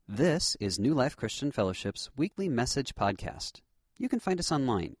This is New Life Christian Fellowship's weekly message podcast. You can find us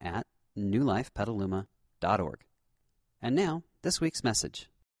online at newlifepetaluma.org. And now, this week's message.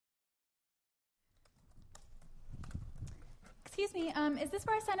 Excuse me, is this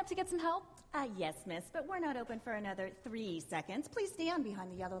where I sign up to get some help? Yes, miss, but we're not open for another 3 seconds. Please stand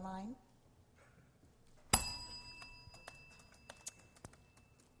behind the yellow line.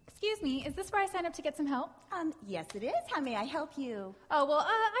 Excuse me, is this where I sign up to get some help? Yes, it is. How may I help you? Oh, well,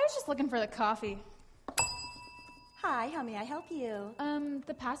 I was just looking for the coffee. Hi, how may I help you?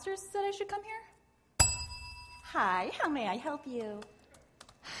 The pastor said I should come here? Hi, how may I help you?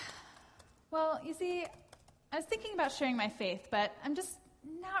 Well, you see, I was thinking about sharing my faith, but I'm just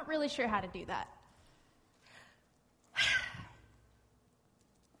not really sure how to do that.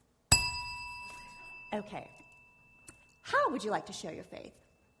 Okay. How would you like to share your faith?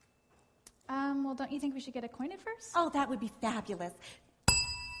 Well, don't you think we should get acquainted first? Oh, that would be fabulous.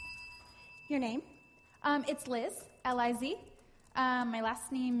 Your name? It's Liz, L-I-Z. My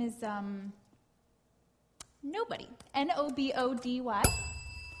last name is, Nobody, N-O-B-O-D-Y.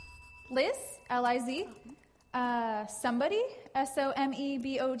 Liz, L-I-Z. Somebody,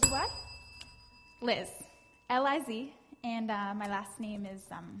 S-O-M-E-B-O-D-Y. Liz, L-I-Z. And my last name is,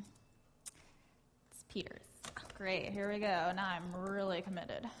 it's Peters. Great, here we go. Now I'm really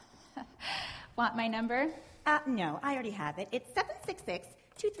committed. Want my number? No, I already have it. It's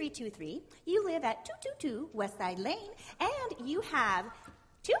 766-2323. You live at 222 Westside Lane, and you have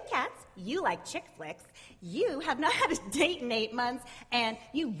 2 cats. You like chick flicks. You have not had a date in 8 months, and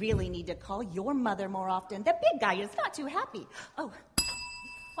you really need to call your mother more often. The big guy is not too happy. Oh.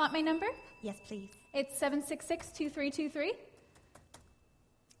 Want my number? Yes, please. It's 766-2323.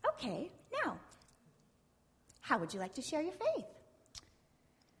 Okay, now, how would you like to share your faith?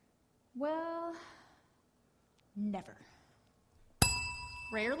 Well, never.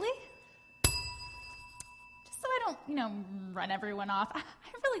 Rarely? Just so I don't, run everyone off. I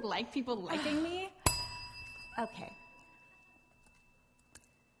really like people liking me. Okay.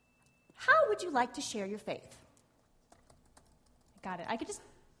 How would you like to share your faith? Got it. I could just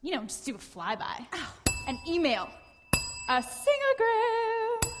do a flyby. Oh. An email. A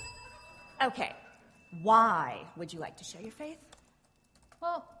singogram. Okay. Why would you like to share your faith?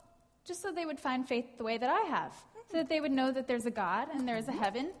 Well, just so they would find faith the way that I have. So that they would know that there's a God and there is a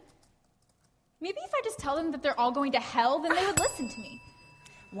heaven. Maybe if I just tell them that they're all going to hell, then they would listen to me.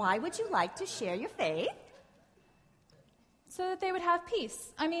 Why would you like to share your faith? So that they would have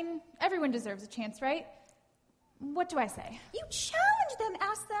peace. I mean, everyone deserves a chance, right? What do I say? You challenge them.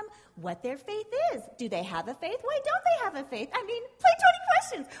 Ask them what their faith is. Do they have a faith? Why don't they have a faith? I mean, play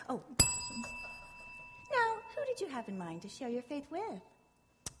 20 questions. Oh. Now, who did you have in mind to share your faith with?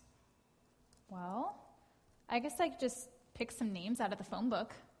 Well, I guess I could just pick some names out of the phone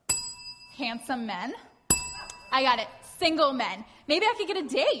book. Handsome men. I got it. Single men. Maybe I could get a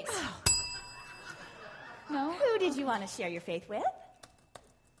date. No? Who did you want to share your faith with?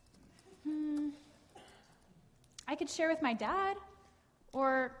 I could share with my dad.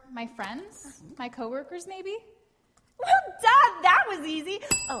 Or my friends. My coworkers, maybe. Well, Dad, that was easy.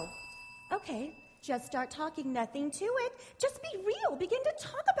 Oh, okay. Just start talking, nothing to it. Just be real. Begin to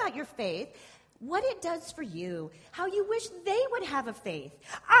talk about your faith. What it does for you. How you wish they would have a faith.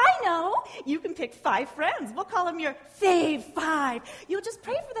 I know. You can pick 5 friends. We'll call them your fave 5. You'll just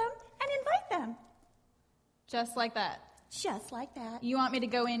pray for them and invite them. Just like that. Just like that. You want me to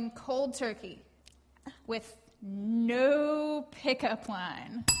go in cold turkey with no pickup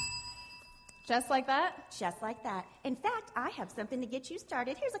line. Just like that? Just like that. In fact, I have something to get you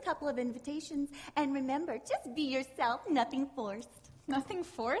started. Here's a couple of invitations. And remember, just be yourself, nothing forced. Nothing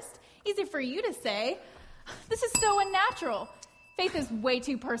forced? Easy for you to say. This is so unnatural. Faith is way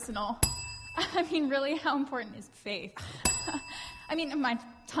too personal. I mean, really, how important is faith? I mean, my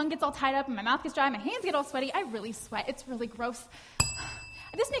tongue gets all tied up and my mouth gets dry, my hands get all sweaty. I really sweat. It's really gross.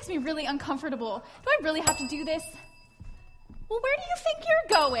 This makes me really uncomfortable. Do I really have to do this? Well, where do you think you're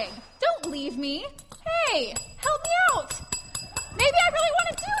going? Don't leave me. Hey, help me out. Maybe I really want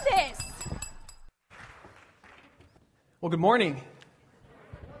to do this. Well, good morning.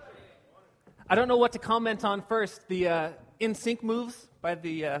 I don't know what to comment on first, the in-sync moves by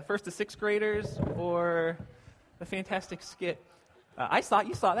the 1st to 6th graders or the fantastic skit. You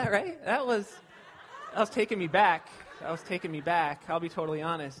saw that, right? That was taking me back. I'll be totally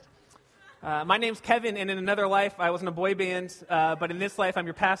honest. My name's Kevin, and in another life, I was in a boy band, but in this life, I'm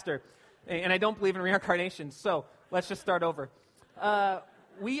your pastor. And I don't believe in reincarnation, so let's just start over. This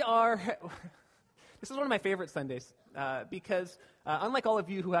is one of my favorite Sundays. because unlike all of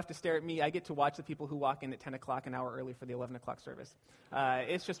you who have to stare at me, I get to watch the people who walk in at 10 o'clock an hour early for the 11 o'clock service.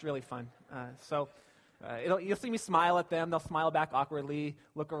 It's just really fun. You'll see me smile at them. They'll smile back awkwardly,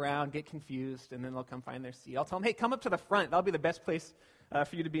 look around, get confused, and then they'll come find their seat. I'll tell them, hey, come up to the front. That'll be the best place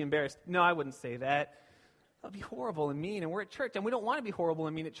for you to be embarrassed. No, I wouldn't say that. That'll be horrible and mean, and we're at church, and we don't want to be horrible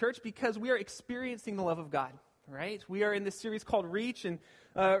and mean at church because we are experiencing the love of God, right? We are in this series called Reach, and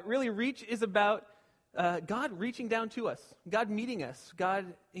really Reach is about God reaching down to us, God meeting us,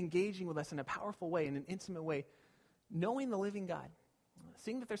 God engaging with us in a powerful way, in an intimate way, knowing the living God,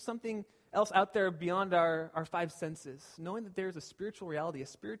 seeing that there's something else out there beyond our five senses, knowing that there's a spiritual reality, a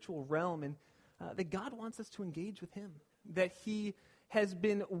spiritual realm, and that God wants us to engage with Him, that He has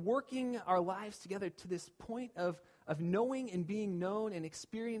been working our lives together to this point of knowing and being known and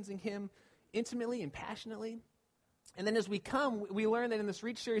experiencing Him intimately and passionately. And then as we come, we learn that in this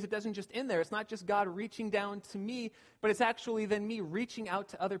Reach series, it doesn't just end there. It's not just God reaching down to me, but it's actually then me reaching out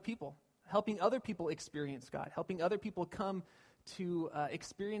to other people, helping other people experience God, helping other people come to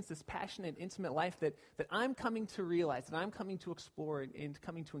experience this passionate, intimate life that I'm coming to realize, that I'm coming to explore and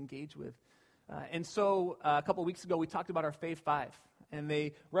coming to engage with. And so a couple of weeks ago, we talked about our Fave Five, and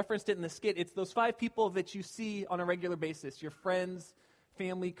they referenced it in the skit. It's those 5 people that you see on a regular basis, your friends,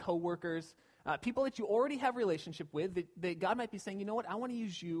 family, coworkers, people that you already have a relationship with, that God might be saying, you know what, I want to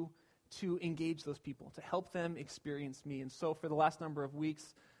use you to engage those people, to help them experience me. And so for the last number of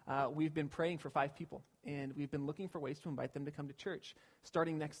weeks, we've been praying for 5 people, and we've been looking for ways to invite them to come to church,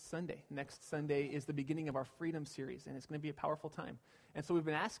 starting next Sunday. Next Sunday is the beginning of our Freedom series, and it's going to be a powerful time. And so we've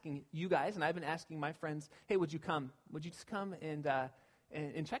been asking you guys, and I've been asking my friends, hey, would you come? Would you just come and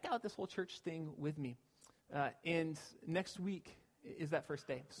check out this whole church thing with me? And next week is that first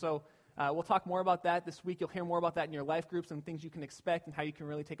day. So we'll talk more about that this week. You'll hear more about that in your life groups and things you can expect and how you can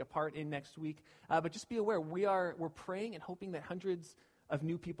really take a part in next week. But just be aware, we're praying and hoping that hundreds of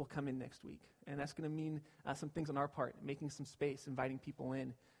new people come in next week. And that's going to mean some things on our part, making some space, inviting people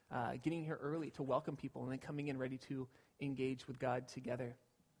in, getting here early to welcome people, and then coming in ready to engage with God together.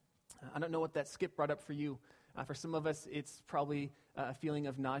 I don't know what that skip brought up for you. For some of us, it's probably a feeling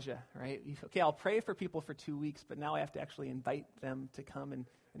of nausea, right? Okay, I'll pray for people for 2 weeks, but now I have to actually invite them to come and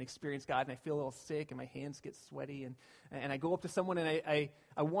experience God, and I feel a little sick, and my hands get sweaty, and I go up to someone, and I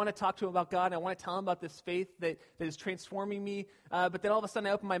want to talk to him about God, and I want to tell him about this faith that is transforming me, but then all of a sudden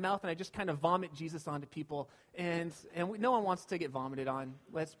I open my mouth, and I just kind of vomit Jesus onto people, and no one wants to get vomited on,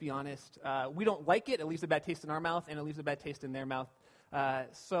 let's be honest. We don't like it. It leaves a bad taste in our mouth, and it leaves a bad taste in their mouth.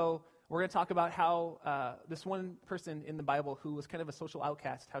 So we're going to talk about how this one person in the Bible who was kind of a social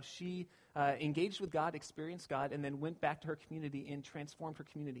outcast, how she engaged with God, experienced God, and then went back to her community and transformed her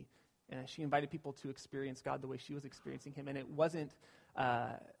community. She invited people to experience God the way she was experiencing Him, and it wasn't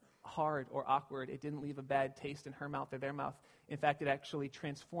hard or awkward. It didn't leave a bad taste in her mouth or their mouth. In fact, it actually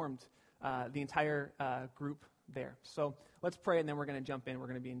transformed the entire group there. So let's pray, and then we're going to jump in. We're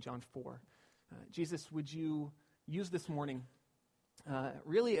going to be in John 4. Jesus, would you use this morning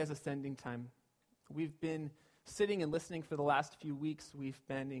really as a sending time? We've been sitting and listening for the last few weeks. We've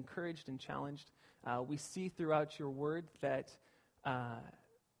been encouraged and challenged. We see throughout your word that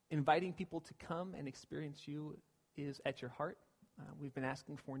inviting people to come and experience you is at your heart. We've been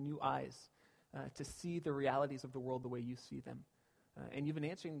asking for new eyes to see the realities of the world the way you see them. And you've been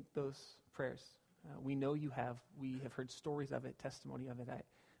answering those prayers. We know you have. We have heard stories of it, testimony of it.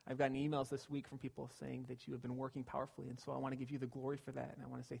 I've gotten emails this week from people saying that you have been working powerfully, and so I want to give you the glory for that, and I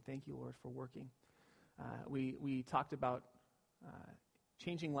want to say thank you, Lord, for working. We talked about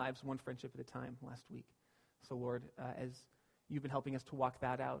changing lives one friendship at a time last week. So, Lord, as you've been helping us to walk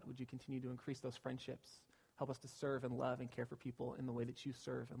that out, would you continue to increase those friendships, help us to serve and love and care for people in the way that you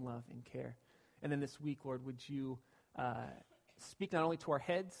serve and love and care. And then this week, Lord, would you speak not only to our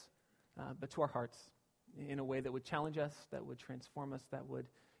heads, but to our hearts in a way that would challenge us, that would transform us, that would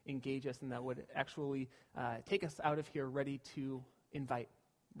engage us, and that would actually take us out of here ready to invite,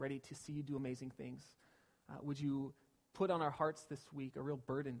 ready to see you do amazing things. Would you put on our hearts this week a real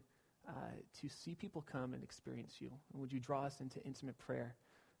burden to see people come and experience you? And would you draw us into intimate prayer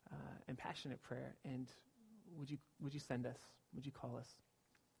and passionate prayer? And would you send us? Would you call us?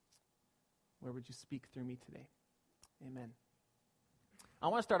 Where would you speak through me today? Amen. I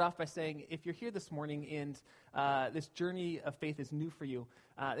want to start off by saying, if you're here this morning and this journey of faith is new for you,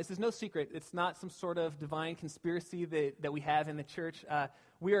 this is no secret. It's not some sort of divine conspiracy that we have in the church.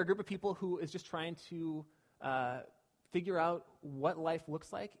 We are a group of people who is just trying to figure out what life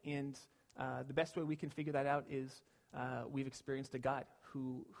looks like, and the best way we can figure that out is we've experienced a God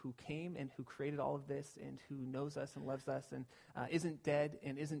who came and who created all of this and who knows us and loves us and isn't dead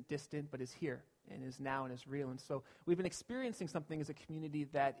and isn't distant but is here and is now and is real. And so we've been experiencing something as a community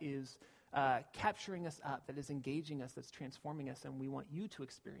that is capturing us up, that is engaging us, that's transforming us, and we want you to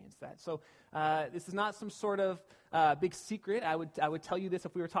experience that. So this is not some sort of big secret. I would tell you this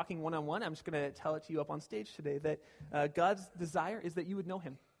if we were talking one-on-one. I'm just going to tell it to you up on stage today, that God's desire is that you would know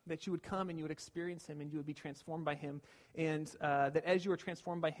him, that you would come and you would experience him and you would be transformed by him, and that as you are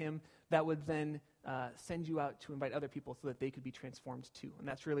transformed by him, that would then send you out to invite other people so that they could be transformed too. And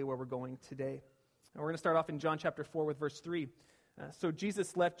that's really where we're going today. And we're going to start off in John chapter 4 with verse 3. So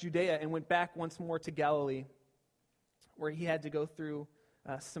Jesus left Judea and went back once more to Galilee, where he had to go through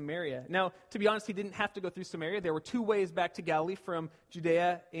Samaria. Now, to be honest, he didn't have to go through Samaria. There were two ways back to Galilee from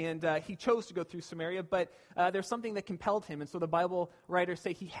Judea, and he chose to go through Samaria, but there's something that compelled him, and so the Bible writers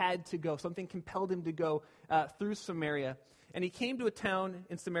say he had to go. Something compelled him to go through Samaria. And he came to a town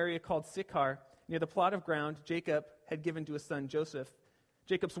in Samaria called Sychar, near the plot of ground Jacob had given to his son Joseph.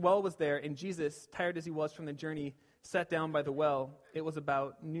 Jacob's well was there, and Jesus, tired as he was from the journey, sat down by the well. It was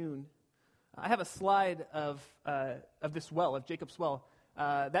about noon. I have a slide of this well, of Jacob's well.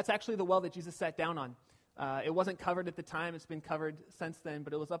 That's actually the well that Jesus sat down on. It wasn't covered at the time. It's been covered since then,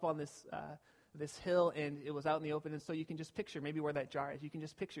 but it was up on this hill, and it was out in the open. And so you can just picture maybe where that jar is. You can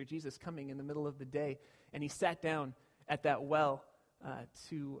just picture Jesus coming in the middle of the day, and he sat down at that well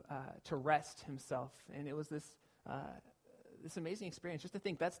to rest himself. And it was this amazing experience. Just to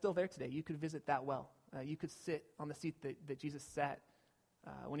think that's still there today. You could visit that well. You could sit on the seat that Jesus sat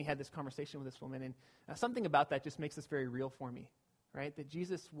when he had this conversation with this woman. And something about that just makes this very real for me, right? That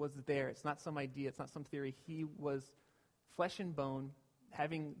Jesus was there. It's not some idea. It's not some theory. He was flesh and bone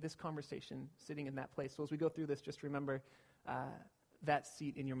having this conversation, sitting in that place. So as we go through this, just remember that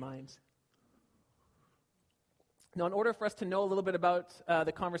seat in your mind. Now, in order for us to know a little bit about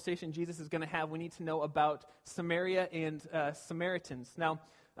the conversation Jesus is going to have, we need to know about Samaria and Samaritans. Now,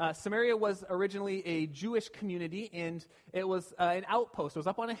 Samaria was originally a Jewish community, and it was an outpost. It was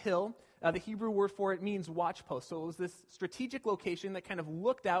up on a hill. The Hebrew word for it means watch post. So it was this strategic location that kind of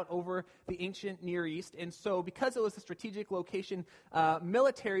looked out over the ancient Near East. And so because it was a strategic location,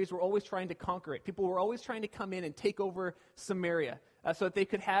 militaries were always trying to conquer it. People were always trying to come in and take over Samaria so that they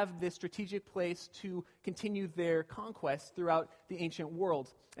could have this strategic place to continue their conquest throughout the ancient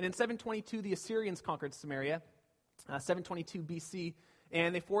world. And in 722, the Assyrians conquered Samaria, 722 BC,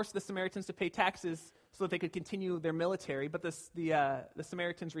 and they forced the Samaritans to pay taxes so that they could continue their military, but the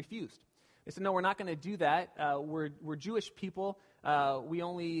Samaritans refused. They said, no, we're not going to do that. We're Jewish people. We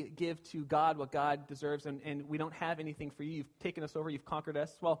only give to God what God deserves, and we don't have anything for you. You've taken us over. You've conquered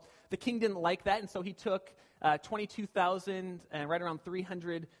us. Well, the king didn't like that, and so he took 22,000 and right around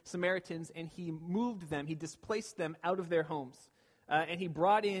 300 Samaritans, and he moved them. He displaced them out of their homes. And he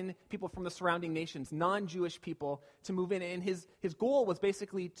brought in people from the surrounding nations, non-Jewish people, to move in. And his goal was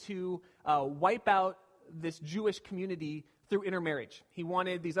basically to wipe out this Jewish community through intermarriage. He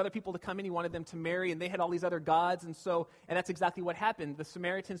wanted these other people to come in. He wanted them to marry, and they had all these other gods. And that's exactly what happened. The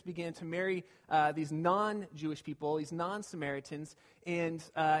Samaritans began to marry these non-Jewish people, these non-Samaritans, and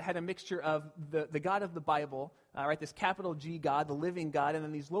had a mixture of the God of the Bible, right? This capital G God, the living God, and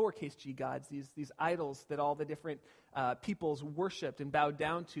then these lowercase g gods, these idols that all the different peoples worshipped and bowed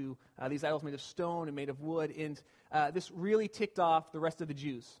down to, these idols made of stone and made of wood. And this really ticked off the rest of the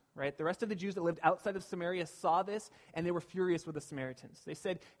Jews, right? The rest of the Jews that lived outside of Samaria saw this, and they were furious with the Samaritans. They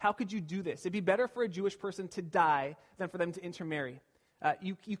said, how could you do this? It'd be better for a Jewish person to die than for them to intermarry.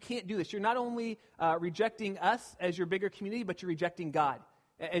 You can't do this. You're not only rejecting us as your bigger community, but you're rejecting God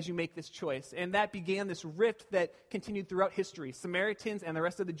as you make this choice. And that began this rift that continued throughout history. Samaritans and the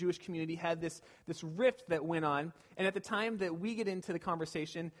rest of the Jewish community had this rift that went on. And at the time that we get into the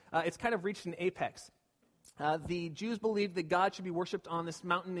conversation, it's kind of reached an apex. The Jews believed that God should be worshipped on this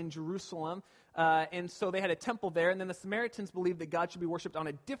mountain in Jerusalem, and so they had a temple there. And then the Samaritans believed that God should be worshipped on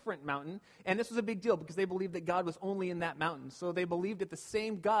a different mountain. And this was a big deal because they believed that God was only in that mountain. So they believed that the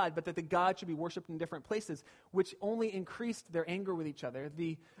same God, but that the God should be worshipped in different places, which only increased their anger with each other.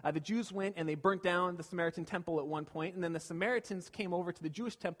 The Jews went and they burnt down the Samaritan temple at one point, and then the Samaritans came over to the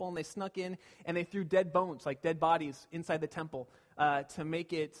Jewish temple and they snuck in and they threw dead bones, like dead bodies, inside the temple. To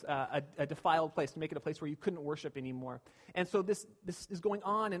make it a defiled place, to make it a place where you couldn't worship anymore. And so this is going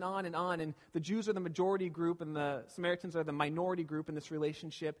on and on and on, and the Jews are the majority group, and the Samaritans are the minority group in this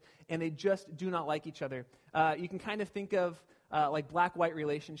relationship, and they just do not like each other. You can kind of think of like black-white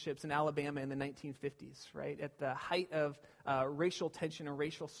relationships in Alabama in the 1950s, right? At the height of racial tension or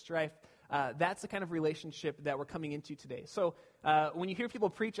racial strife, that's the kind of relationship that we're coming into today. So when you hear people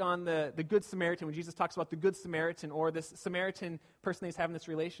preach on the Good Samaritan, when Jesus talks about the Good Samaritan or this Samaritan person that he's having this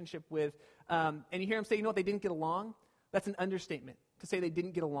relationship with, and you hear him say, you know what, they didn't get along, that's an understatement. to say they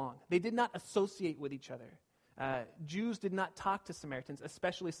didn't get along. They did not associate with each other. Jews did not talk to Samaritans,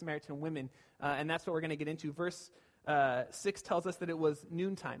 especially Samaritan women, and that's what we're going to get into. Verse 6 tells us that it was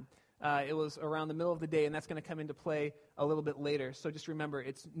noontime. It was around the middle of the day, and that's going to come into play a little bit later. So just remember,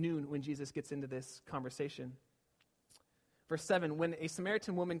 it's noon when Jesus gets into this conversation. Verse 7, when a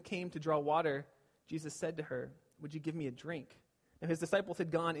Samaritan woman came to draw water, Jesus said to her, "Would you give me a drink?" Now his disciples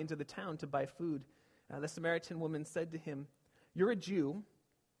had gone into the town to buy food. The Samaritan woman said to him, "You're a Jew.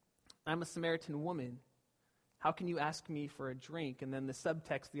 I'm a Samaritan woman. How can you ask me for a drink?" And then the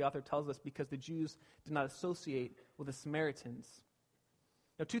subtext, the author tells us, because the Jews did not associate with the Samaritans.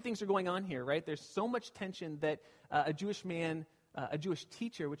 Now, two things are going on here, right? There's so much tension that a Jewish man, a Jewish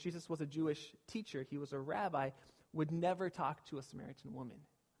teacher, which Jesus was a Jewish teacher, he was a rabbi, would never talk to a Samaritan woman.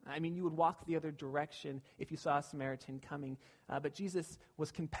 I mean, you would walk the other direction if you saw a Samaritan coming. But Jesus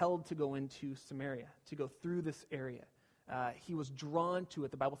was compelled to go into Samaria, to go through this area. He was drawn to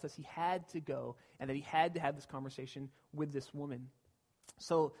it. The Bible says he had to go and that he had to have this conversation with this woman.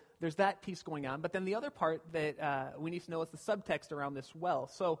 So there's that piece going on. But then the other part that we need to know is the subtext around this well.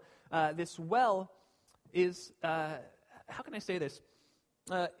 So this well is, how can I say this?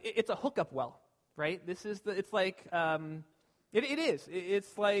 It's a hookup well, right? This is it's like, it is.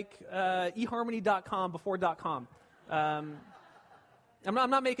 It's like eharmony.com before .com. I'm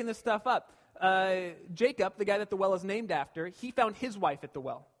not making this stuff up. Jacob, the guy that the well is named after, he found his wife at the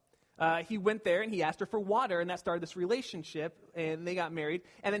well. He went there and he asked her for water, and that started this relationship, and they got married.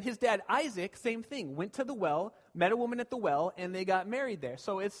 And then his dad, Isaac, same thing, went to the well, met a woman at the well, and they got married there.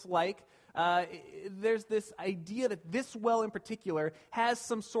 So it's like there's this idea that this well in particular has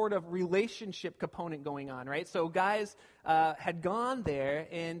some sort of relationship component going on, right? So guys had gone there,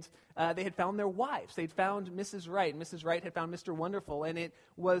 and they had found their wives. They'd found Mrs. Wright. Mrs. Wright had found Mr. Wonderful, and it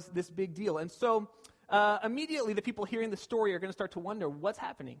was this big deal. And so immediately the people hearing the story are going to start to wonder, what's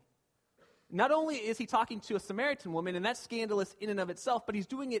happening? Not only is he talking to a Samaritan woman, and that's scandalous in and of itself, but he's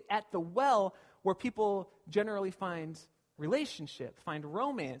doing it at the well where people generally find relationship, find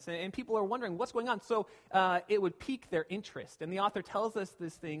romance, and people are wondering what's going on. So it would pique their interest. And the author tells us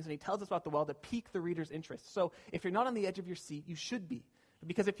these things, and he tells us about the well to pique the reader's interest. So if you're not on the edge of your seat, you should be.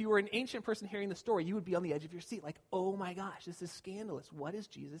 Because if you were an ancient person hearing the story, you would be on the edge of your seat, like, oh my gosh, this is scandalous. What is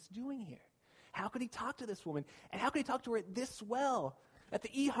Jesus doing here? How could he talk to this woman? And how could he talk to her at this well? At the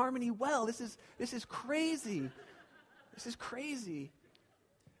eHarmony well. This is crazy. This is crazy.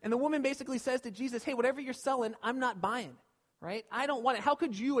 And the woman basically says to Jesus, hey, whatever you're selling, I'm not buying, right? I don't want it. How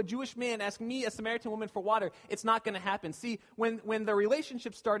could you, a Jewish man, ask me, a Samaritan woman, for water? It's not going to happen. See, when the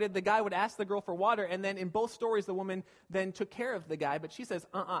relationship started, the guy would ask the girl for water, and then in both stories, the woman then took care of the guy. But she says,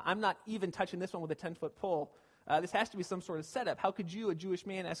 I'm not even touching this one with a 10-foot pole. This has to be some sort of setup. How could you, a Jewish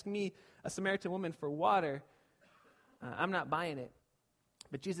man, ask me, a Samaritan woman, for water? I'm not buying it.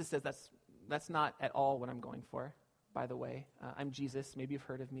 But Jesus says that's not at all what I'm going for, by the way. I'm Jesus. Maybe you've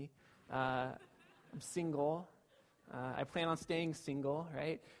heard of me. I'm single. I plan on staying single,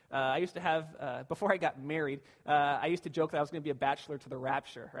 right? I used to have, before I got married, I used to joke that I was going to be a bachelor to the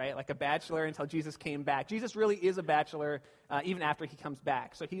rapture, right? Like a bachelor until Jesus came back. Jesus really is a bachelor even after he comes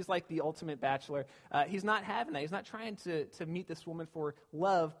back. So he's like the ultimate bachelor. He's not having that. He's not trying to meet this woman for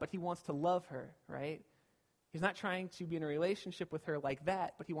love, but he wants to love her, right? He's not trying to be in a relationship with her like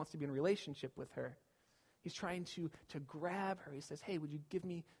that, but he wants to be in a relationship with her. He's trying to grab her. He says, hey, would you give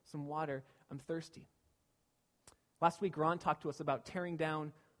me some water? I'm thirsty. Last week, Ron talked to us about tearing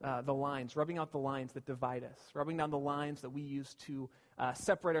down the lines, rubbing out the lines that divide us, rubbing down the lines that we use to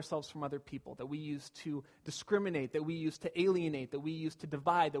separate ourselves from other people, that we use to discriminate, that we use to alienate, that we use to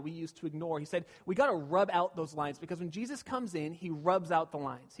divide, that we use to ignore. He said, we got to rub out those lines, because when Jesus comes in, he rubs out the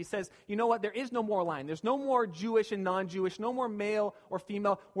lines. He says, you know what? There is no more line. There's no more Jewish and non-Jewish, no more male or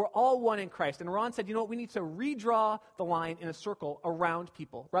female. We're all one in Christ. And Ron said, you know what? We need to redraw the line in a circle around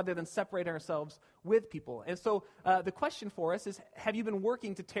people rather than separate ourselves with people. And so the question for us is, have you been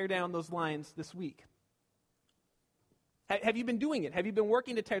working to tear down those lines this week? Have you been doing it? Have you been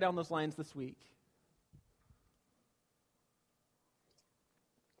working to tear down those lines this week?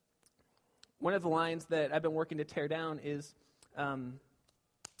 One of the lines that I've been working to tear down is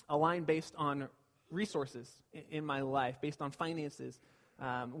a line based on resources in my life, based on finances,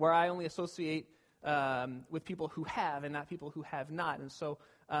 where I only associate with people who have and not people who have not. And so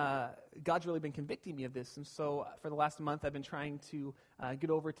God's really been convicting me of this. And so for the last month, I've been trying to get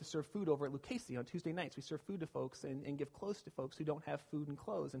over to serve food over at Lucchese on Tuesday nights. We serve food to folks and give clothes to folks who don't have food and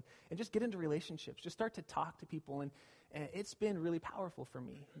clothes, and just get into relationships, just start to talk to people. And it's been really powerful for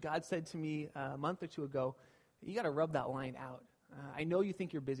me. God said to me a month or two ago, you got to rub that line out. I know you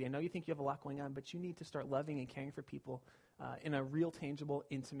think you're busy. I know you think you have a lot going on, but you need to start loving and caring for people in a real, tangible,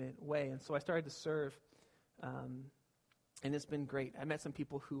 intimate way. And so I started to serve, and it's been great. I met some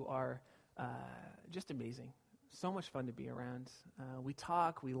people who are just amazing. So much fun to be around. We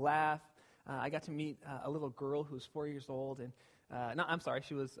talk, we laugh. I got to meet a little girl who was 4 years old, and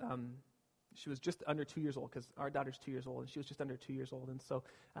she was just under 2 years old, because our daughter's 2 years old, and she was just under 2 years old. And so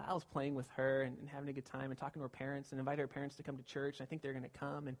I was playing with her and having a good time and talking to her parents and invited her parents to come to church. And I think they're going to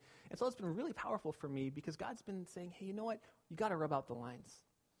come. And so it's been really powerful for me, because God's been saying, hey, you know what? You got to rub out the lines.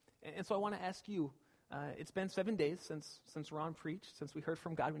 And so I want to ask you, it's been 7 days since Ron preached, since we heard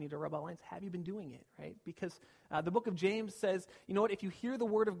from God we need to rub out lines. Have you been doing it, right? Because the book of James says, you know what? If you hear the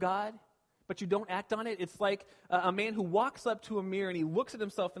word of God, but you don't act on it, it's like a man who walks up to a mirror and he looks at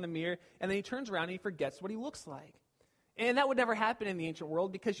himself in the mirror, and then he turns around and he forgets what he looks like. And that would never happen in the ancient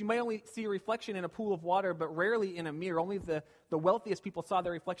world, because you might only see a reflection in a pool of water, but rarely in a mirror. Only the wealthiest people saw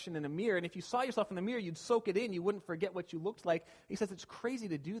their reflection in a mirror. And if you saw yourself in the mirror, you'd soak it in. You wouldn't forget what you looked like. He says it's crazy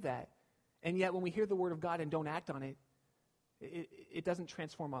to do that. And yet when we hear the word of God and don't act on it, it doesn't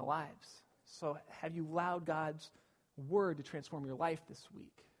transform our lives. So have you allowed God's word to transform your life this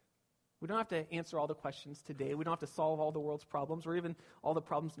week? We don't have to answer all the questions today. We don't have to solve all the world's problems or even all the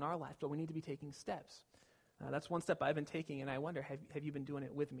problems in our life, but we need to be taking steps. That's one step I've been taking, and I wonder, have you been doing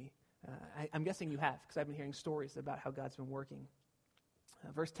it with me? I'm guessing you have, because I've been hearing stories about how God's been working.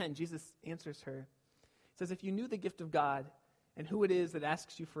 Verse 10, Jesus answers her. He says, if you knew the gift of God and who it is that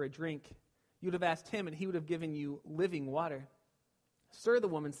asks you for a drink, you would have asked him, and he would have given you living water. Sir, the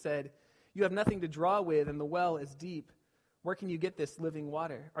woman said, you have nothing to draw with, and the well is deep. Where can you get this living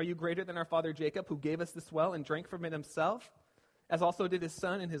water? Are you greater than our father Jacob, who gave us this well and drank from it himself, as also did his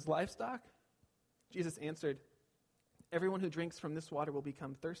son and his livestock? Jesus answered, everyone who drinks from this water will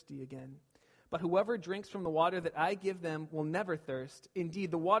become thirsty again. But whoever drinks from the water that I give them will never thirst.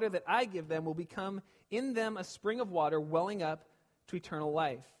 Indeed, the water that I give them will become in them a spring of water welling up to eternal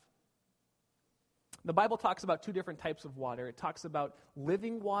life. The Bible talks about two different types of water. It talks about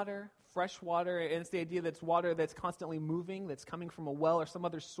living water, fresh water, and it's the idea that it's water that's constantly moving, that's coming from a well or some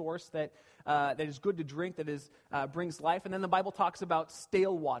other source that is good to drink, that brings life. And then the Bible talks about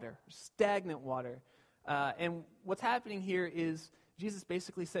stale water, stagnant water. And what's happening here is Jesus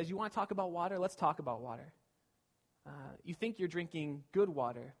basically says, you want to talk about water? Let's talk about water. You think you're drinking good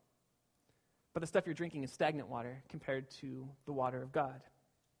water, but the stuff you're drinking is stagnant water compared to the water of God.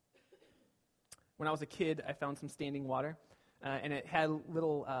 When I was a kid, I found some standing water, and it had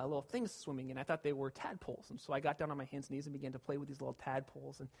little things swimming, and I thought they were tadpoles. And so I got down on my hands and knees and began to play with these little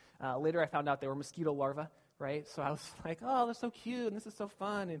tadpoles. And later I found out they were mosquito larvae, right? So I was like, oh, they're so cute, and this is so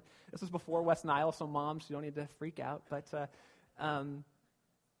fun. And this was before West Nile, so moms, you don't need to freak out. But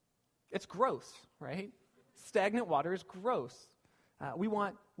it's gross, right? Stagnant water is gross. We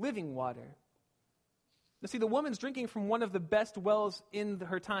want living water. Now, see, the woman's drinking from one of the best wells in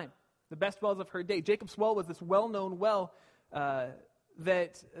her time, the best wells of her day. Jacob's well was this well-known well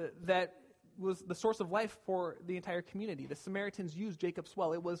that was the source of life for the entire community. The Samaritans used Jacob's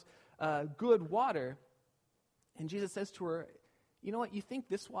well. It was good water. And Jesus says to her, you know what, you think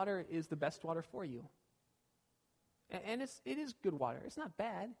this water is the best water for you. And it is good water. It's not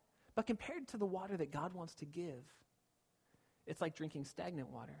bad. But compared to the water that God wants to give, it's like drinking stagnant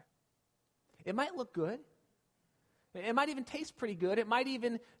water. It might look good. It might even taste pretty good. It might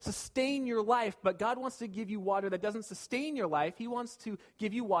even sustain your life, but God wants to give you water that doesn't sustain your life. He wants to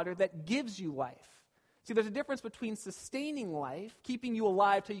give you water that gives you life. See, there's a difference between sustaining life, keeping you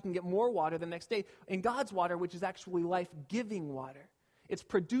alive till you can get more water the next day, and God's water, which is actually life-giving water. It's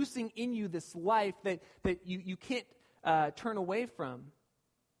producing in you this life that you can't turn away from.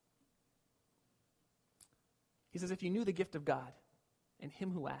 He says, if you knew the gift of God and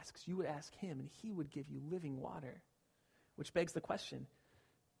him who asks, you would ask him, and he would give you living water. Which begs the question,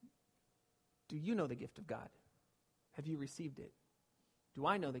 do you know the gift of God? Have you received it? Do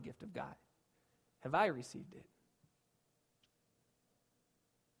I know the gift of God? Have I received it?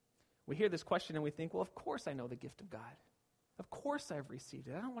 We hear this question and we think, well, of course I know the gift of God. Of course I've received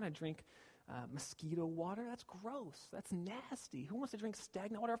it. I don't want to drink mosquito water. That's gross. That's nasty. Who wants to drink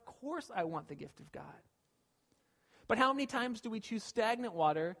stagnant water? Of course I want the gift of God. But how many times do we choose stagnant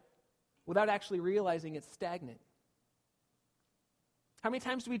water without actually realizing it's stagnant? How many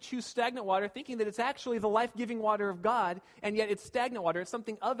times do we choose stagnant water thinking that it's actually the life-giving water of God, and yet it's stagnant water? It's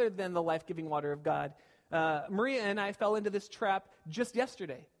something other than the life-giving water of God. Maria and I fell into this trap just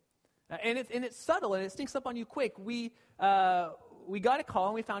yesterday. And it's subtle, and it sneaks up on you quick. We got a call,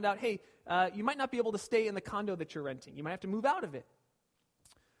 and we found out, hey, you might not be able to stay in the condo that you're renting. You might have to move out of it.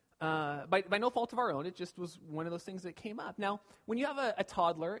 by no fault of our own. It just was one of those things that came up. Now, when you have a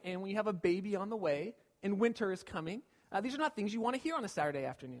toddler and when you have a baby on the way and winter is coming, these are not things you want to hear on a Saturday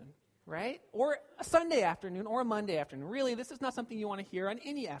afternoon, right? Or a Sunday afternoon or a Monday afternoon. Really, this is not something you want to hear on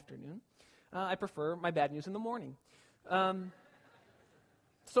any afternoon. I prefer my bad news in the morning.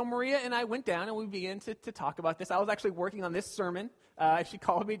 So Maria and I went down and we began to talk about this. I was actually working on this sermon. She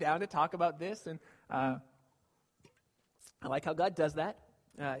called me down to talk about this, and I like how God does that.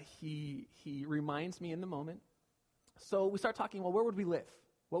 He reminds me in the moment. So we start talking, well, where would we live?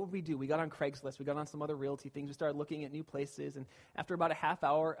 What would we do? We got on Craigslist. We got on some other realty things. We started looking at new places, and after about a half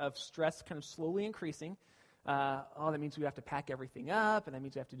hour of stress kind of slowly increasing, that means we have to pack everything up, and that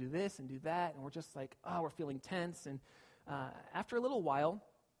means we have to do this and do that, and we're just like, we're feeling tense. And after a little while,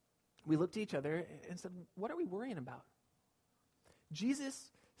 we looked at each other and said, what are we worrying about?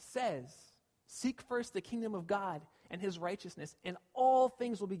 Jesus says, seek first the kingdom of God and his righteousness, and all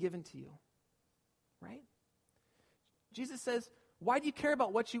things will be given to you. Right? Jesus says, why do you care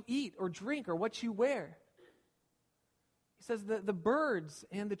about what you eat or drink or what you wear? He says, the birds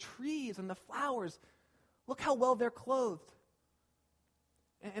and the trees and the flowers, look how well they're clothed.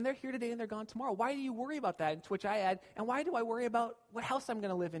 And they're here today and they're gone tomorrow. Why do you worry about that? And to which I add, and why do I worry about what house I'm going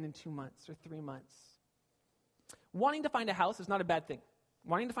to live in 2 months or 3 months? Wanting to find a house is not a bad thing.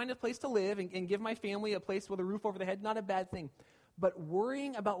 Wanting to find a place to live and give my family a place with a roof over the head, not a bad thing. But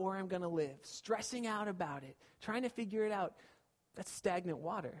worrying about where I'm going to live, stressing out about it, trying to figure it out, that's stagnant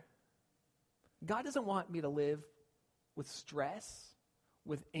water. God doesn't want me to live with stress,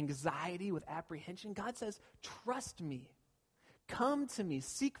 with anxiety, with apprehension. God says, trust me. Come to me,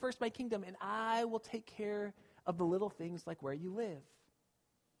 seek first my kingdom, and I will take care of the little things like where you live.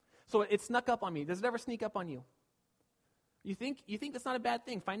 So it snuck up on me. Does it ever sneak up on you? You think that's not a bad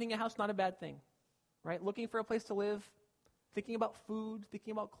thing? Finding a house, not a bad thing, right? Looking for a place to live, thinking about food,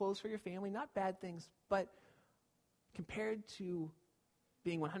 thinking about clothes for your family, not bad things. But compared to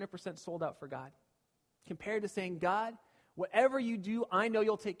being 100% sold out for God, compared to saying, God, whatever you do, I know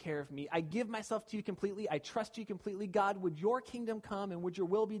you'll take care of me. I give myself to you completely. I trust you completely. God, would your kingdom come and would your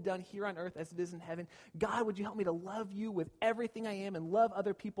will be done here on earth as it is in heaven? God, would you help me to love you with everything I am and love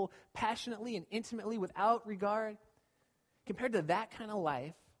other people passionately and intimately without regard? Compared to that kind of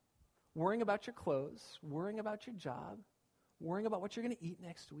life, worrying about your clothes, worrying about your job, worrying about what you're going to eat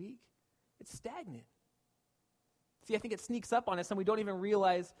next week, it's stagnant. See, I think it sneaks up on us and we don't even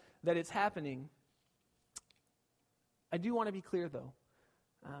realize that it's happening. I do want to be clear, though.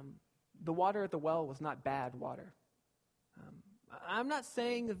 The water at the well was not bad water. I'm not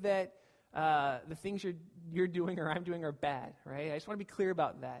saying that the things you're doing or I'm doing are bad, right? I just want to be clear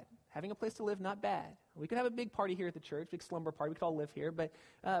about that. Having a place to live, not bad. We could have a big party here at the church, big slumber party. We could all live here, but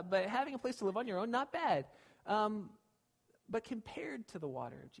having a place to live on your own, not bad. But compared to the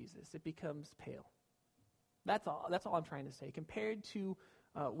water of Jesus, it becomes pale. That's all I'm trying to say. Compared to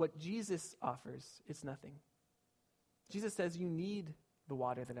what Jesus offers, it's nothing. Jesus says you need the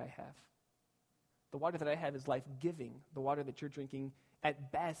water that I have. The water that I have is life-giving. The water that you're drinking,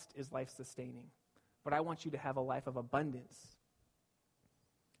 at best, is life-sustaining. But I want you to have a life of abundance.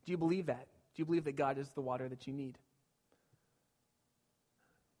 Do you believe that? Do you believe that God is the water that you need?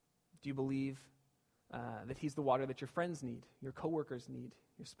 Do you believe that he's the water that your friends need, your coworkers need,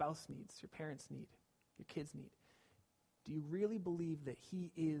 your spouse needs, your parents need, your kids need? Do you really believe that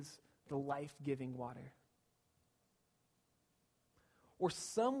he is the life-giving water? Or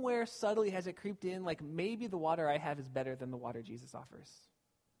somewhere subtly has it creeped in, like maybe the water I have is better than the water Jesus offers.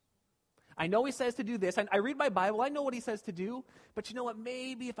 I know he says to do this. I read my Bible. I know what he says to do. But you know what?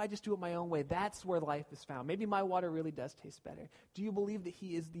 Maybe if I just do it my own way, that's where life is found. Maybe my water really does taste better. Do you believe that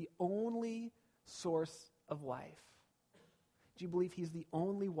he is the only source of life? Do you believe he's the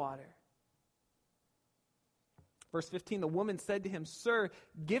only water? Verse 15, the woman said to him, Sir,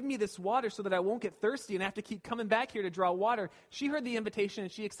 give me this water so that I won't get thirsty and have to keep coming back here to draw water. She heard the invitation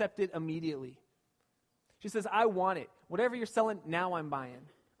and she accepted immediately. She says, I want it. Whatever you're selling, now I'm buying.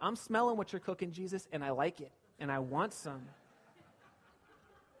 I'm smelling what you're cooking, Jesus, and I like it, and I want some.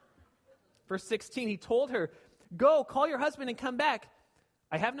 Verse 16, he told her, Go, call your husband and come back.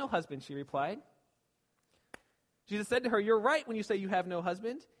 I have no husband, she replied. Jesus said to her, You're right when you say you have no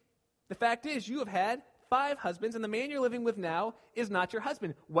husband. The fact is, you have had 5 husbands, and the man you're living with now is not your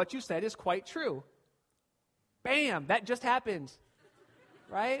husband. What you said is quite true. Bam, that just happened,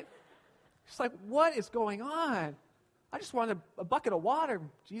 right? She's like, what is going on? I just wanted a bucket of water,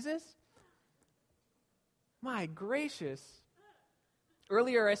 Jesus. My gracious.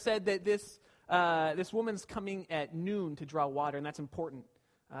 Earlier I said that this woman's coming at noon to draw water, and that's important.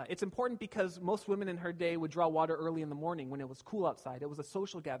 It's important because most women in her day would draw water early in the morning when it was cool outside. It was a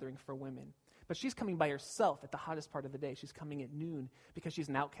social gathering for women. But she's coming by herself at the hottest part of the day. She's coming at noon because she's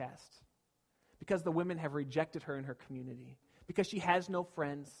an outcast, because the women have rejected her in her community, because she has no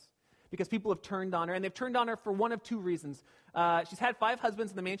friends, because people have turned on her, and they've turned on her for one of two reasons. She's had 5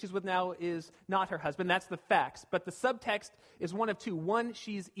 husbands, and the man she's with now is not her husband. That's the facts. But the subtext is one of two. One,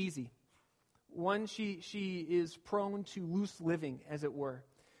 she's easy. One, she is prone to loose living, as it were.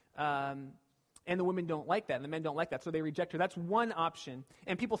 And the women don't like that, and the men don't like that, so they reject her. That's one option.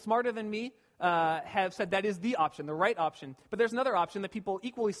 And people smarter than me have said that is the option, the right option. But there's another option that people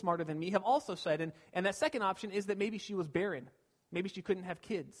equally smarter than me have also said, and that second option is that maybe she was barren. Maybe she couldn't have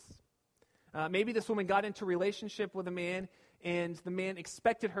kids. Maybe this woman got into a relationship with a man, and the man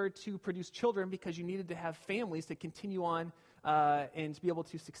expected her to produce children because you needed to have families to continue on and to be able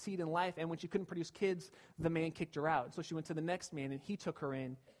to succeed in life. And when she couldn't produce kids, the man kicked her out. So she went to the next man, and he took her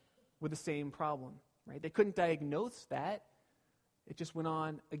in with the same problem. Right? They couldn't diagnose that. It just went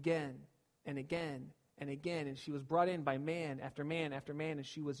on again and again and again. And she was brought in by man after man after man, and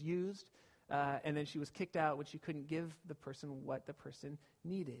she was used. And then she was kicked out when she couldn't give the person what the person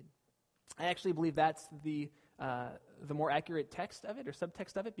needed. I actually believe that's the more accurate text of it or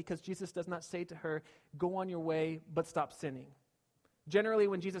subtext of it, because Jesus does not say to her, go on your way, but stop sinning. Generally,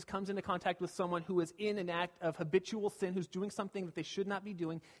 when Jesus comes into contact with someone who is in an act of habitual sin, who's doing something that they should not be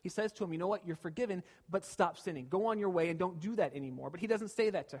doing, he says to him, you know what, you're forgiven, but stop sinning. Go on your way and don't do that anymore. But he doesn't say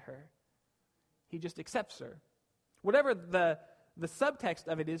that to her. He just accepts her. Whatever the subtext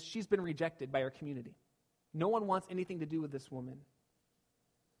of it is, she's been rejected by her community. No one wants anything to do with this woman.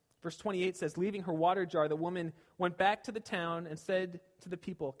 Verse 28 says, leaving her water jar, the woman went back to the town and said to the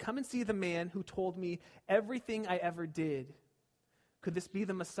people, come and see the man who told me everything I ever did. Could this be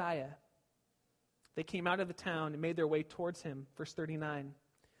the Messiah? They came out of the town and made their way towards him. Verse 39.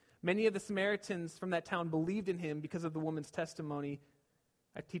 Many of the Samaritans from that town believed in him because of the woman's testimony.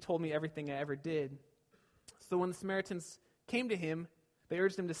 He told me everything I ever did. So when the Samaritans came to him, they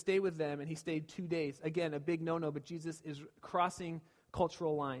urged him to stay with them, and he stayed 2 days. Again, a big no-no, but Jesus is crossing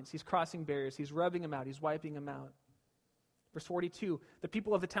cultural lines. He's crossing barriers. He's rubbing them out. He's wiping them out. Verse 42, the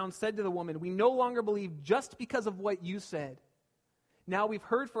people of the town said to the woman, we no longer believe just because of what you said. Now we've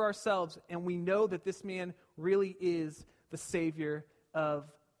heard for ourselves, and we know that this man really is the Savior of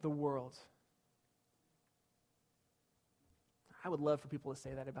the world. I would love for people to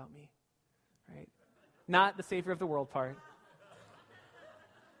say that about me, right? Not the Savior of the world part.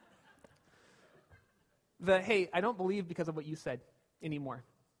 Hey, I don't believe because of what you said anymore.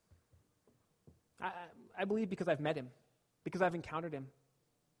 I believe because I've met him, because I've encountered him,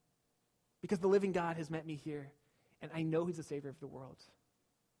 because the living God has met me here, and I know he's the Savior of the world.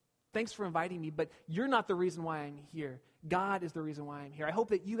 Thanks for inviting me, but you're not the reason why I'm here. God is the reason why I'm here. I hope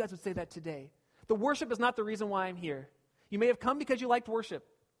that you guys would say that today. The worship is not the reason why I'm here. You may have come because you liked worship.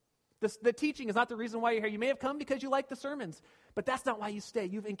 The teaching is not the reason why you're here. You may have come because you like the sermons, but that's not why you stay.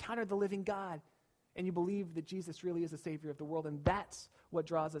 You've encountered the living God, and you believe that Jesus really is the Savior of the world, and that's what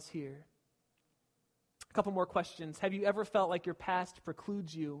draws us here. A couple more questions. Have you ever felt like your past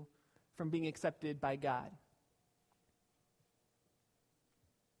precludes you from being accepted by God?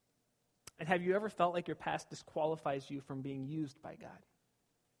 And have you ever felt like your past disqualifies you from being used by God?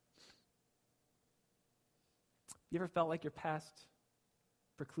 You ever felt like your past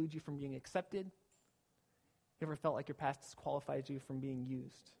precludes you from being accepted? You ever felt like your past disqualifies you from being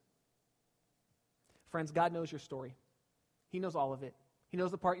used? Friends, God knows your story. He knows all of it. He knows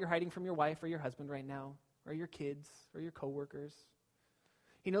the part you're hiding from your wife or your husband right now, or your kids, or your coworkers.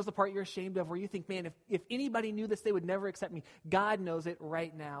 He knows the part you're ashamed of where you think, man, if anybody knew this, they would never accept me. God knows it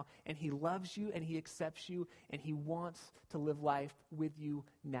right now, and he loves you, and he accepts you, and he wants to live life with you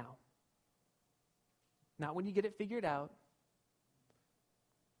now. Not when you get it figured out.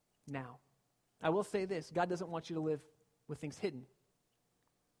 Now. I will say this, God doesn't want you to live with things hidden,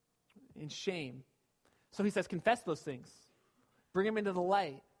 in shame. So he says, confess those things. Bring them into the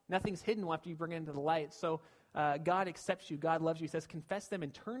light. Nothing's hidden after you bring it into the light. So God accepts you. God loves you. He says, confess them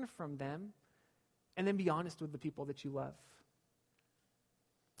and turn from them, and then be honest with the people that you love.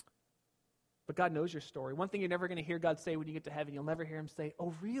 But God knows your story. One thing you're never going to hear God say when you get to heaven, you'll never hear him say,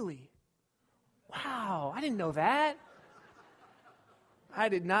 oh, really? Wow, I didn't know that. I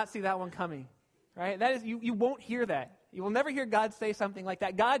did not see that one coming. Right? That is, you won't hear that. You will never hear God say something like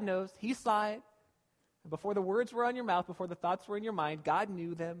that. God knows. He saw it. Before the words were on your mouth, before the thoughts were in your mind, God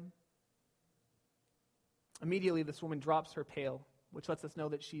knew them. Immediately, this woman drops her pail, which lets us know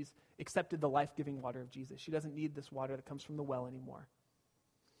that she's accepted the life-giving water of Jesus. She doesn't need this water that comes from the well anymore.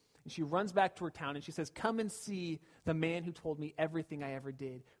 And she runs back to her town and she says, come and see the man who told me everything I ever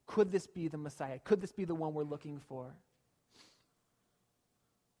did. Could this be the Messiah? Could this be the one we're looking for?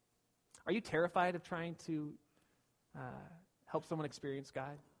 Are you terrified of trying to help someone experience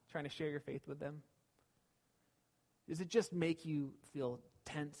God, trying to share your faith with them? Does it just make you feel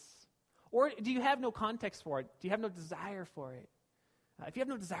tense? Or do you have no context for it? Do you have no desire for it? If you have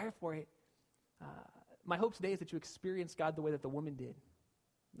no desire for it, my hope today is that you experience God the way that the woman did.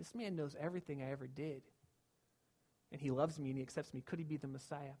 This man knows everything I ever did. And he loves me and he accepts me. Could he be the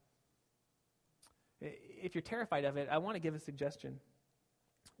Messiah? If you're terrified of it, I want to give a suggestion.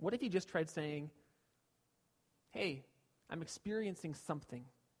 What if you just tried saying, hey, I'm experiencing something.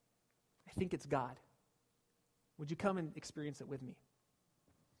 I think it's God. Would you come and experience it with me?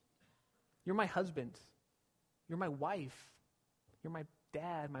 You're my husband. You're my wife. You're my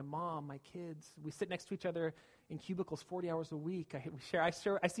dad, my mom, my kids. We sit next to each other in cubicles 40 hours a week. I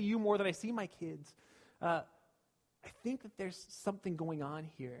see you more than I see my kids. I think that there's something going on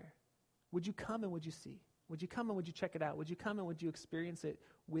here. Would you come and would you see? Would you come and would you check it out? Would you come and would you experience it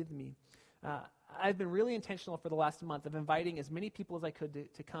with me? I've been really intentional for the last month of inviting as many people as I could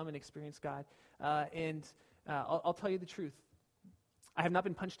to come and experience God. I'll tell you the truth. I have not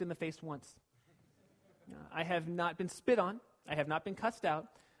been punched in the face once. I have not been spit on. I have not been cussed out.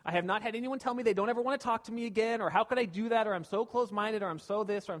 I have not had anyone tell me they don't ever want to talk to me again, or how could I do that, or I'm so close-minded, or I'm so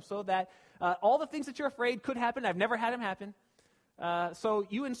this, or I'm so that. All the things that you're afraid could happen. I've never had them happen. So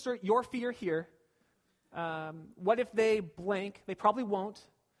you insert your fear here. What if they blank? They probably won't.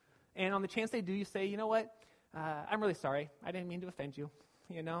 And on the chance they do, you say, you know what? I'm really sorry. I didn't mean to offend you,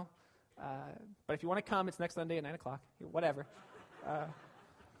 you know. But if you want to come, it's next Sunday at 9 o'clock. Whatever.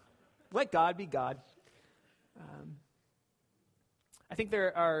 Let God be God. I think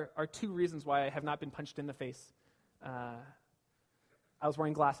there are two reasons why I have not been punched in the face. I was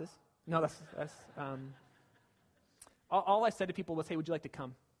wearing glasses. No, that's all I said to people was, hey, would you like to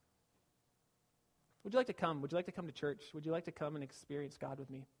come? Would you like to come? Would you like to come to church? Would you like to come and experience God with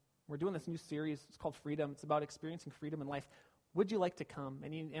me? We're doing this new series. It's called Freedom. It's about experiencing freedom in life. Would you like to come?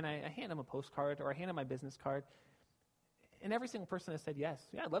 And I hand them a postcard, or I hand them my business card. And every single person has said yes.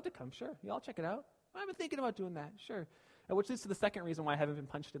 Yeah, I'd love to come. Sure. Y'all check it out. I've been thinking about doing that. Sure. Which leads to the second reason why I haven't been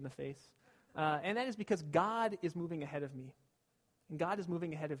punched in the face. And that is because God is moving ahead of me. And God is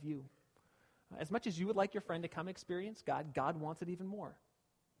moving ahead of you. As much as you would like your friend to come experience God, God wants it even more.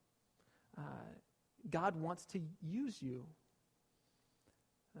 God wants to use you.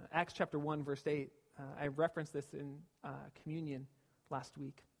 Acts chapter 1, verse 8. I referenced this in communion last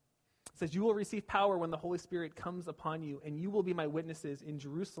week. It says, you will receive power when the Holy Spirit comes upon you, and you will be my witnesses in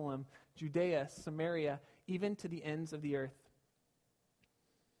Jerusalem, Judea, Samaria, even to the ends of the earth.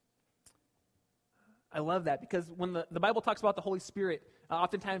 I love that because when the Bible talks about the Holy Spirit,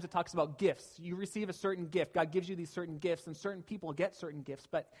 oftentimes it talks about gifts. You receive a certain gift. God gives you these certain gifts, and certain people get certain gifts.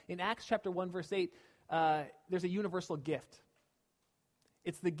 But in Acts chapter 1, verse 8, there's a universal gift.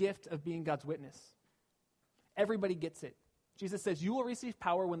 It's the gift of being God's witness. Everybody gets it. Jesus says, you will receive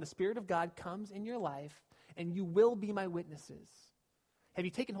power when the Spirit of God comes in your life, and you will be my witnesses. Have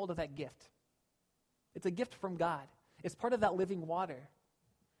you taken hold of that gift? It's a gift from God. It's part of that living water.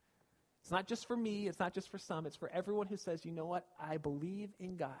 It's not just for me. It's not just for some. It's for everyone who says, you know what? I believe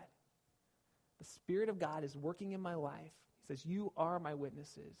in God. The Spirit of God is working in my life. He says, you are my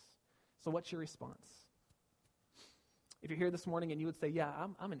witnesses. So what's your response? If you're here this morning and you would say, yeah,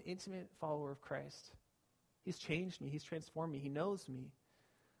 I'm an intimate follower of Christ. He's changed me. He's transformed me. He knows me.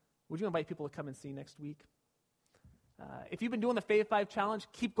 Would you invite people to come and see next week? If you've been doing the Faith 5 Challenge,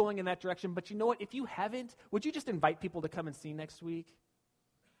 keep going in that direction. But you know what? If you haven't, would you just invite people to come and see next week?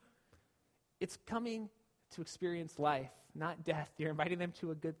 It's coming to experience life, not death. You're inviting them to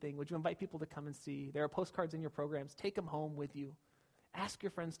a good thing. Would you invite people to come and see? There are postcards in your programs. Take them home with you. Ask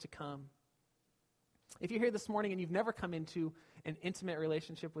your friends to come. If you're here this morning and you've never come into an intimate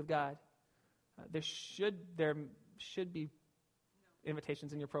relationship with God, there should be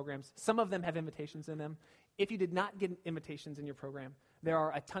invitations in your programs. Some of them have invitations in them. If you did not get invitations in your program, there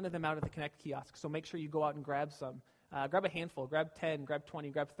are a ton of them out at the Connect kiosk, so make sure you go out and grab some. Grab a handful, grab 10, grab 20,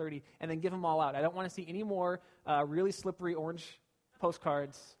 grab 30, and then give them all out. I don't want to see any more really slippery orange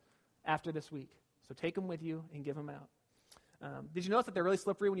postcards after this week. So take them with you and give them out. Did you notice that they're really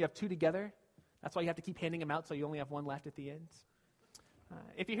slippery when you have two together? That's why you have to keep handing them out so you only have one left at the end.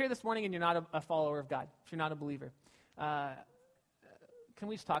 If you're here this morning and you're not a follower of God, if you're not a believer, can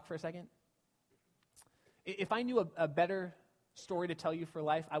we just talk for a second? If I knew a better story to tell you for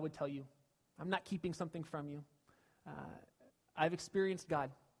life, I would tell you. I'm not keeping something from you. I've experienced God.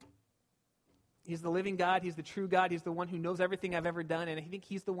 He's the living God. He's the true God. He's the one who knows everything I've ever done. And I think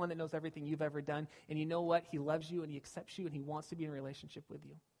he's the one that knows everything you've ever done. And you know what? He loves you and he accepts you and he wants to be in a relationship with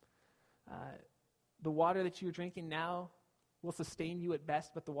you. The water that you're drinking now will sustain you at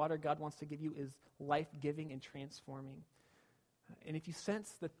best, but the water God wants to give you is life-giving and transforming. And if you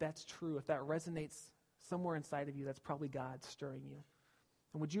sense that that's true, if that resonates somewhere inside of you, that's probably God stirring you.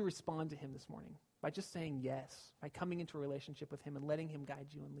 And would you respond to him this morning by just saying yes, by coming into a relationship with him and letting him guide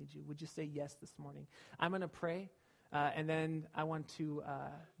you and lead you? Would you say yes this morning? I'm going to pray, and then I want to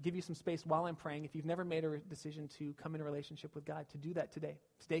give you some space while I'm praying. If you've never made a decision to come in a relationship with God, to do that today.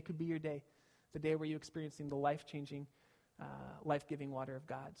 Today could be your day, the day where you're experiencing the life-changing, life-giving water of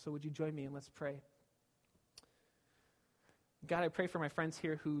God. So would you join me and let's pray. God, I pray for my friends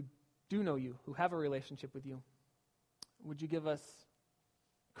here who do know you, who have a relationship with you. Would you give us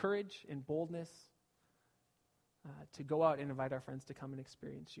courage and boldness to go out and invite our friends to come and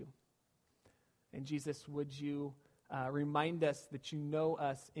experience you? And Jesus, would you remind us that you know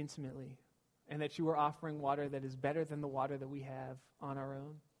us intimately and that you are offering water that is better than the water that we have on our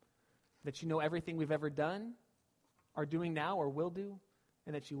own, that you know everything we've ever done, are doing now, or will do,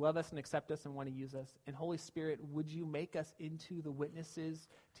 and that you love us and accept us and want to use us. And Holy Spirit, would you make us into the witnesses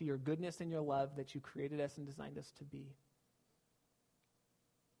to your goodness and your love that you created us and designed us to be?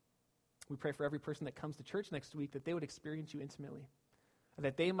 We pray for every person that comes to church next week that they would experience you intimately,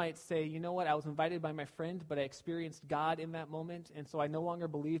 that they might say, you know what, I was invited by my friend, but I experienced God in that moment, and so I no longer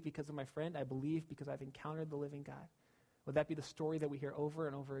believe because of my friend. I believe because I've encountered the living God. Would that be the story that we hear over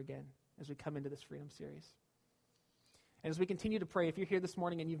and over again as we come into this Freedom series? And as we continue to pray, if you're here this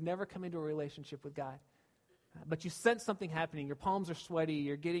morning and you've never come into a relationship with God, but you sense something happening, your palms are sweaty,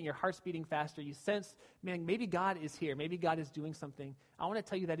 your heart's beating faster, you sense, man, maybe God is here, maybe God is doing something. I want to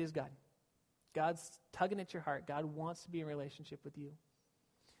tell you that is God. God's tugging at your heart. God wants to be in relationship with you.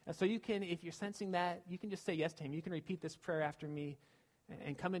 And so you can, if you're sensing that, you can just say yes to him. You can repeat this prayer after me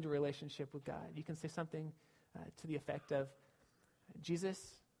and come into a relationship with God. You can say something to the effect of, Jesus,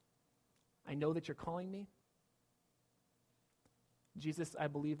 I know that you're calling me. Jesus, I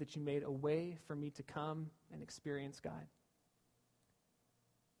believe that you made a way for me to come and experience God.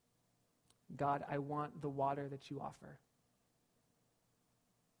 God, I want the water that you offer.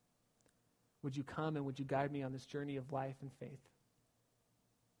 Would you come and would you guide me on this journey of life and faith?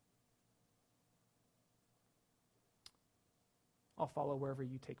 I'll follow wherever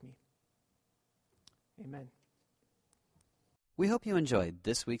you take me. Amen. We hope you enjoyed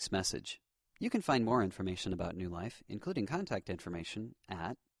this week's message. You can find more information about New Life, including contact information,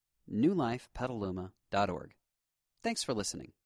 at newlifepetaluma.org. Thanks for listening.